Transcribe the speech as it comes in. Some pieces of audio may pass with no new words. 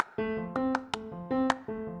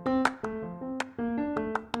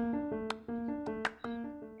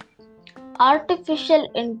Artificial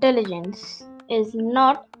intelligence is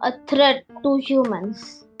not a threat to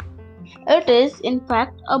humans. It is, in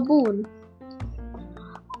fact, a boon.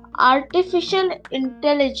 Artificial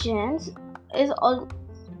intelligence is,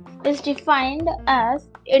 is defined as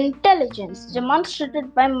intelligence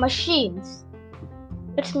demonstrated by machines.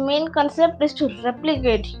 Its main concept is to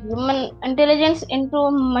replicate human intelligence into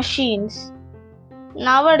machines.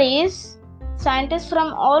 Nowadays, scientists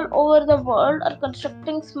from all over the world are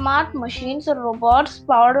constructing smart machines or robots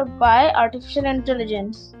powered by artificial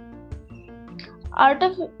intelligence.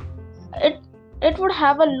 Artif- it, it would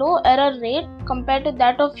have a low error rate compared to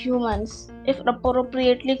that of humans if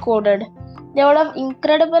appropriately coded. They would have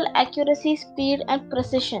incredible accuracy, speed, and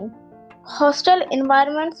precision. Hostile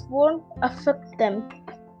environments won't affect them.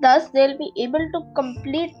 Thus, they'll be able to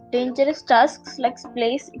complete dangerous tasks like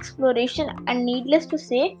space exploration and, needless to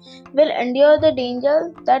say, will endure the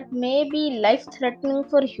dangers that may be life threatening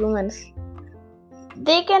for humans.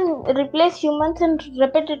 They can replace humans in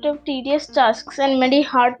repetitive, tedious tasks and many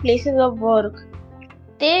hard places of work.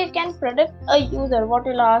 They can predict a user, what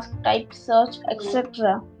will ask, type, search,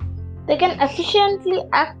 etc. They can efficiently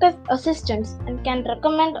act as assistants and can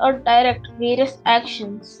recommend or direct various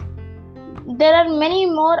actions. There are many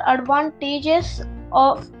more advantages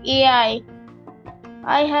of AI.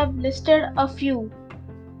 I have listed a few.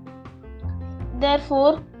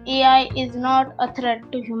 Therefore, AI is not a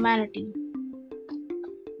threat to humanity.